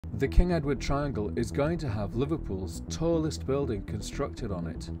The King Edward Triangle is going to have Liverpool's tallest building constructed on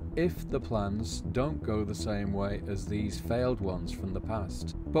it, if the plans don't go the same way as these failed ones from the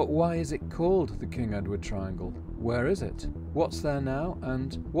past. But why is it called the King Edward Triangle? Where is it? What's there now,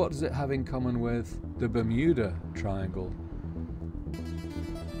 and what does it have in common with the Bermuda Triangle?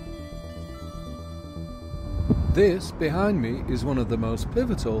 This behind me is one of the most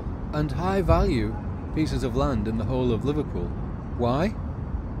pivotal and high value pieces of land in the whole of Liverpool. Why?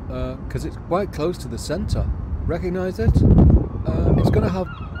 Because it's quite close to the centre. Recognise it? It's going to have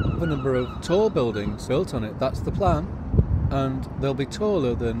a number of tall buildings built on it, that's the plan, and they'll be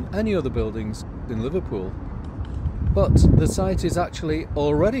taller than any other buildings in Liverpool. But the site is actually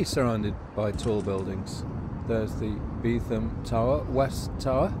already surrounded by tall buildings. There's the Beetham Tower, West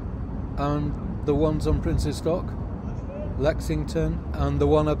Tower, and the ones on Prince's Dock, Lexington, and the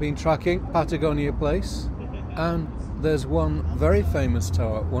one I've been tracking, Patagonia Place, and there's one very famous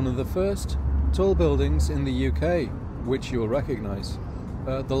tower, one of the first tall buildings in the UK, which you'll recognise,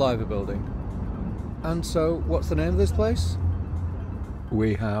 the Liver Building. And so, what's the name of this place?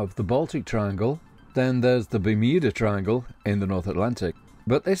 We have the Baltic Triangle, then there's the Bermuda Triangle in the North Atlantic,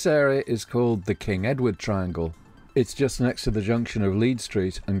 but this area is called the King Edward Triangle. It's just next to the junction of Leeds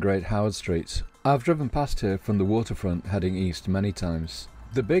Street and Great Howard Street. I've driven past here from the waterfront heading east many times.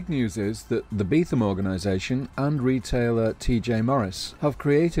 The big news is that the Beetham Organisation and retailer TJ Morris have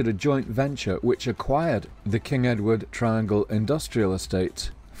created a joint venture which acquired the King Edward Triangle Industrial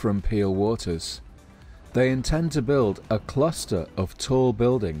Estate from Peel Waters. They intend to build a cluster of tall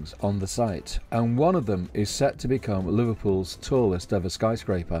buildings on the site, and one of them is set to become Liverpool's tallest ever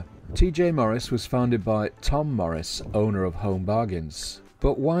skyscraper. TJ Morris was founded by Tom Morris, owner of Home Bargains.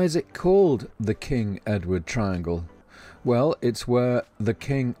 But why is it called the King Edward Triangle? Well, it's where the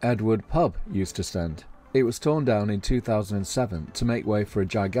King Edward pub used to stand. It was torn down in 2007 to make way for a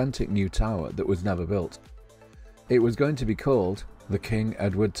gigantic new tower that was never built. It was going to be called the King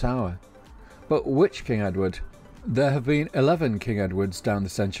Edward Tower. But which King Edward? There have been 11 King Edwards down the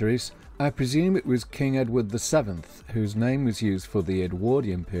centuries. I presume it was King Edward VII, whose name was used for the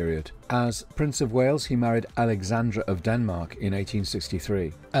Edwardian period. As Prince of Wales, he married Alexandra of Denmark in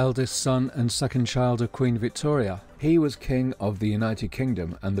 1863. Eldest son and second child of Queen Victoria. He was King of the United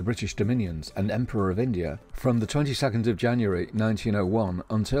Kingdom and the British Dominions and Emperor of India from the 22nd of January 1901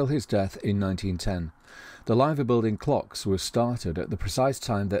 until his death in 1910. The Liver Building clocks were started at the precise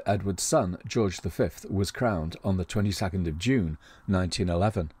time that Edward's son, George V, was crowned on the 22nd of June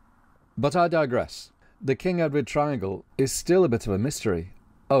 1911. But I digress. The King Edward Triangle is still a bit of a mystery.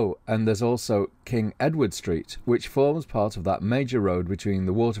 Oh, and there's also King Edward Street, which forms part of that major road between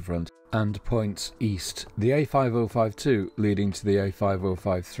the waterfront and points east, the A5052 leading to the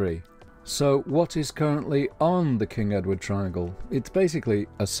A5053. So what is currently on the King Edward Triangle? It's basically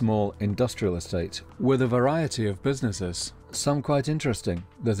a small industrial estate with a variety of businesses. Some quite interesting.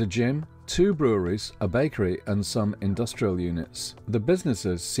 There's a gym, 2 breweries, a bakery and some industrial units. The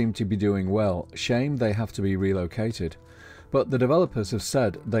businesses seem to be doing well, shame they have to be relocated. But the developers have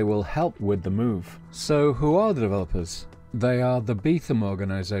said they will help with the move. So who are the developers? They are the Beetham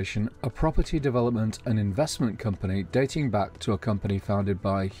Organisation, a property development and investment company dating back to a company founded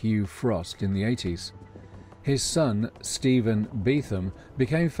by Hugh Frost in the 80s. His son, Stephen Beetham,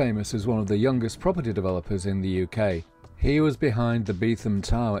 became famous as one of the youngest property developers in the UK. He was behind the Beetham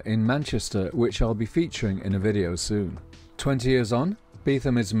Tower in Manchester, which I'll be featuring in a video soon. 20 years on,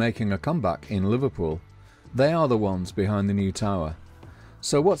 Beetham is making a comeback in Liverpool. They are the ones behind the new tower.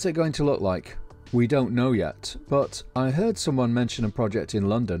 So what's it going to look like? We don't know yet, but I heard someone mention a project in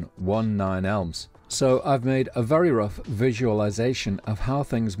London, 19 Elms. So I've made a very rough visualization of how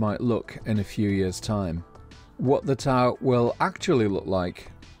things might look in a few years' time. What the tower will actually look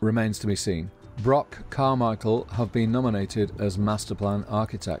like remains to be seen. Brock Carmichael have been nominated as masterplan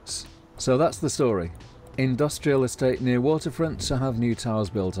architects. So that's the story. Industrial estate near waterfront to have new towers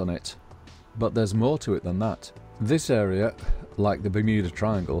built on it. But there's more to it than that. This area, like the Bermuda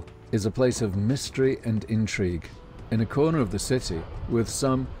Triangle, is a place of mystery and intrigue, in a corner of the city with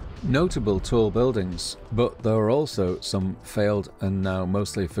some notable tall buildings, but there are also some failed and now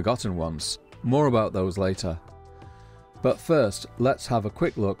mostly forgotten ones. More about those later. But first, let's have a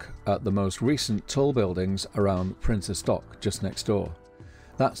quick look at the most recent tall buildings around Prince's Dock, just next door.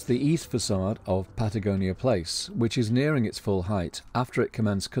 That's the east facade of Patagonia Place, which is nearing its full height after it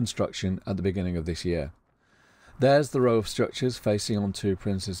commenced construction at the beginning of this year. There's the row of structures facing onto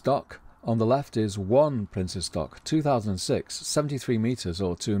Prince's Dock. On the left is 1 Prince's Dock, 2006, 73 metres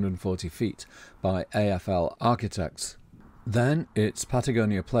or 240 feet by AFL Architects. Then it's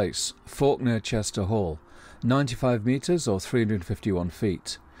Patagonia Place, Faulkner Chester Hall, 95 metres or 351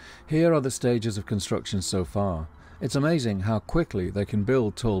 feet. Here are the stages of construction so far. It's amazing how quickly they can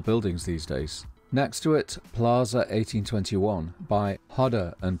build tall buildings these days. Next to it, Plaza 1821 by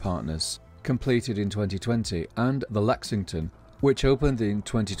Hodder and Partners, completed in 2020, and the Lexington, which opened in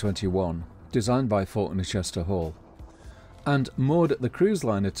 2021, designed by Fulton Chester Hall. And moored at the cruise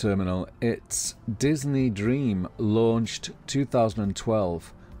liner terminal, it's Disney Dream, launched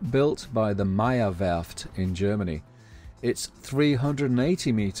 2012, built by the Meyer Werft in Germany. It's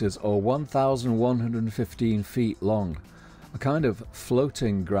 380 metres or 1,115 feet long, a kind of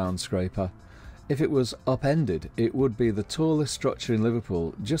floating ground scraper. If it was upended, it would be the tallest structure in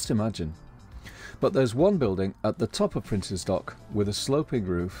Liverpool, just imagine. But there's one building at the top of Prince's Dock with a sloping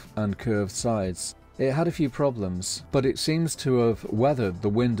roof and curved sides. It had a few problems, but it seems to have weathered the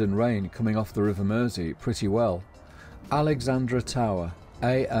wind and rain coming off the River Mersey pretty well. Alexandra Tower,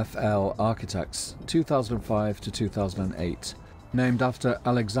 AFL Architects, 2005 to 2008. Named after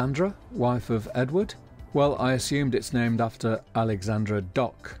Alexandra, wife of Edward? Well, I assumed it's named after Alexandra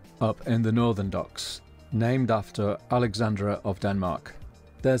Dock, up in the northern docks, named after Alexandra of Denmark.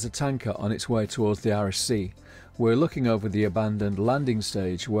 There's a tanker on its way towards the Irish Sea. We're looking over the abandoned landing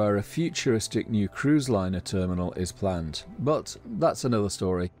stage where a futuristic new cruise liner terminal is planned, but that's another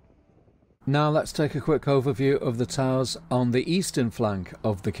story. Now let's take a quick overview of the towers on the eastern flank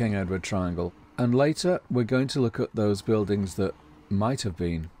of the King Edward Triangle, and later we're going to look at those buildings that might have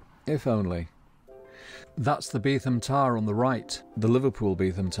been, if only. That's the Beetham Tower on the right, the Liverpool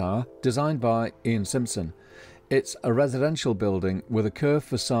Beetham Tower, designed by Ian Simpson. It's a residential building with a curved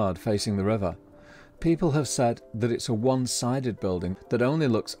facade facing the river. People have said that it's a one-sided building that only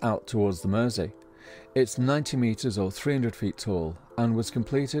looks out towards the Mersey. It's 90 metres or 300 feet tall and was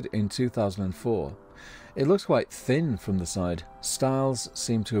completed in 2004. It looks quite thin from the side. Styles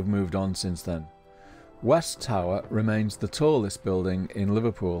seem to have moved on since then. West Tower remains the tallest building in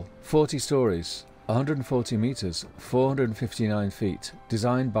Liverpool, 40 stories, 140 metres, 459 feet,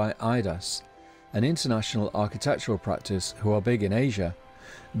 designed by AidanEyewitness, an international architectural practice who are big in Asia.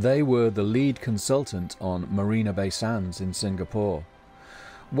 They were the lead consultant on Marina Bay Sands in Singapore.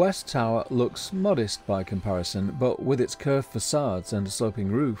 West Tower looks modest by comparison, but with its curved facades and a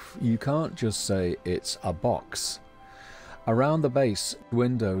sloping roof, you can't just say it's a box. Around the base,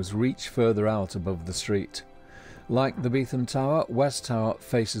 windows reach further out above the street. Like the Beetham Tower, West Tower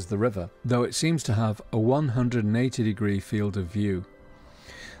faces the river, though it seems to have a 180-degree field of view.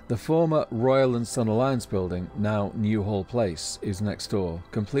 The former Royal and Sun Alliance building, now New Hall Place, is next door,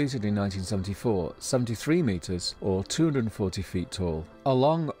 completed in 1974, 73 metres or 240 feet tall.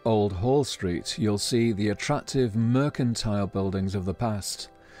 Along Old Hall Street you'll see the attractive mercantile buildings of the past.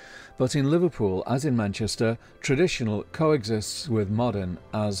 But in Liverpool, as in Manchester, traditional coexists with modern,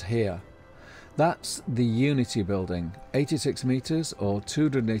 as here. That's the Unity building, 86 metres or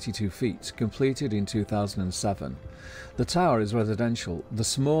 282 feet, completed in 2007. The tower is residential. The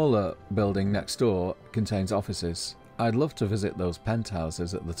smaller building next door contains offices. I'd love to visit those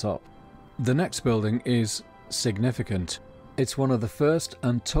penthouses at the top. The next building is significant. It's one of the first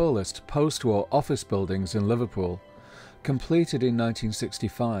and tallest post-war office buildings in Liverpool. Completed in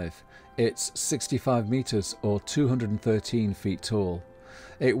 1965, it's 65 metres or 213 feet tall.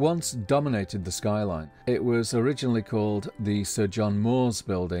 It once dominated the skyline. It was originally called the Sir John Moores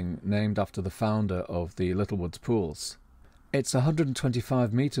Building, named after the founder of the Littlewoods Pools. It's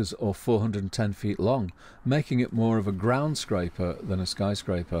 125 metres or 410 feet long, making it more of a ground scraper than a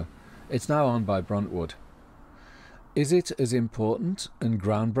skyscraper. It's now owned by Bruntwood. Is it as important and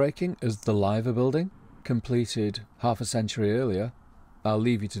groundbreaking as the Liver Building, completed half a century earlier? I'll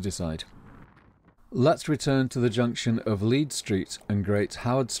leave you to decide. Let's return to the junction of Leeds Street and Great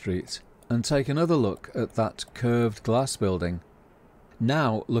Howard Street and take another look at that curved glass building.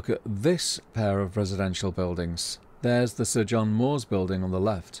 Now look at this pair of residential buildings. There's the Sir John Moores building on the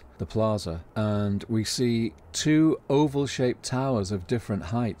left, the plaza, and we see two oval-shaped towers of different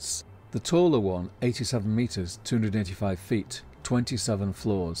heights. The taller one, 87 metres, 285 feet, 27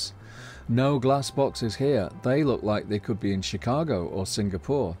 floors. No glass boxes here. They look like they could be in Chicago or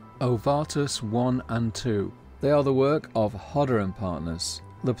Singapore. Ovatus 1 and 2. They are the work of Hodder and Partners.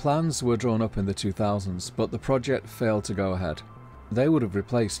 The plans were drawn up in the 2000s, but the project failed to go ahead. They would have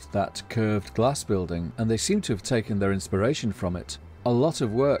replaced that curved glass building, and they seem to have taken their inspiration from it. A lot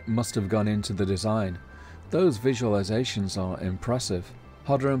of work must have gone into the design. Those visualizations are impressive.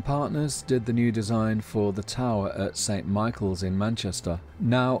 Hodder and Partners did the new design for the tower at St Michael's in Manchester.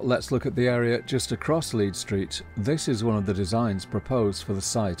 Now let's look at the area just across Leeds Street. This is one of the designs proposed for the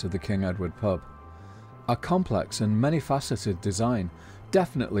site of the King Edward pub. A complex and many-faceted design,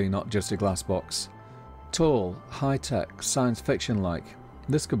 definitely not just a glass box. Tall, high-tech, science fiction-like.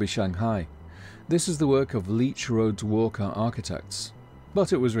 This could be Shanghai. This is the work of Leach Roads Walker architects,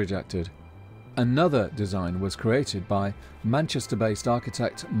 but it was rejected. Another design was created by Manchester-based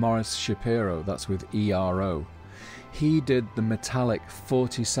architect Maurice Shapiro, that's with ERO. He did the metallic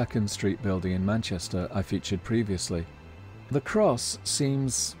 42nd Street building in Manchester I featured previously. The cross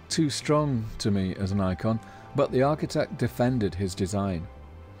seems too strong to me as an icon, but the architect defended his design.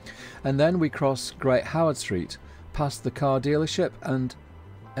 And then we cross Great Howard Street, past the car dealership, and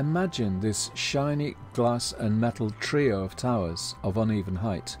imagine this shiny glass and metal trio of towers of uneven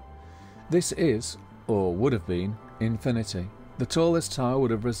height. This is, or would have been, infinity. The tallest tower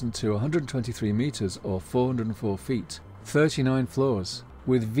would have risen to 123 metres or 404 feet, 39 floors,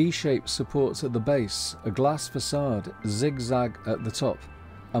 with V-shaped supports at the base, a glass facade, zigzag at the top,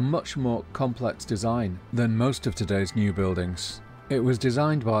 a much more complex design than most of today's new buildings. It was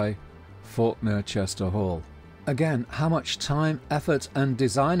designed by Faulkner Chester Hall. Again, how much time, effort and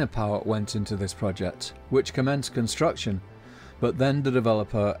designer power went into this project, which commenced construction, but then the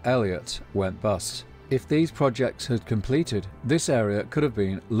developer Elliott went bust. If these projects had completed, this area could have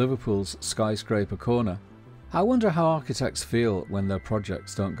been Liverpool's skyscraper corner. I wonder how architects feel when their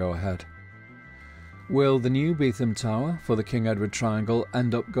projects don't go ahead. Will the new Beetham Tower for the King Edward Triangle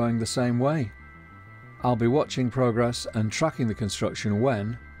end up going the same way? I'll be watching progress and tracking the construction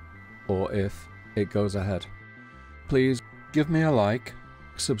when, or if, it goes ahead. Please give me a like,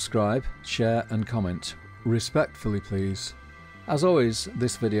 subscribe, share and comment. Respectfully please. As always,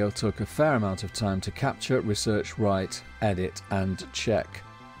 this video took a fair amount of time to capture, research, write, edit and check.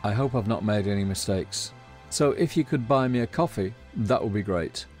 I hope I've not made any mistakes. So if you could buy me a coffee, that would be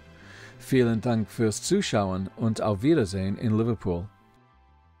great. Vielen Dank fürs Zuschauen und auf Wiedersehen in Liverpool.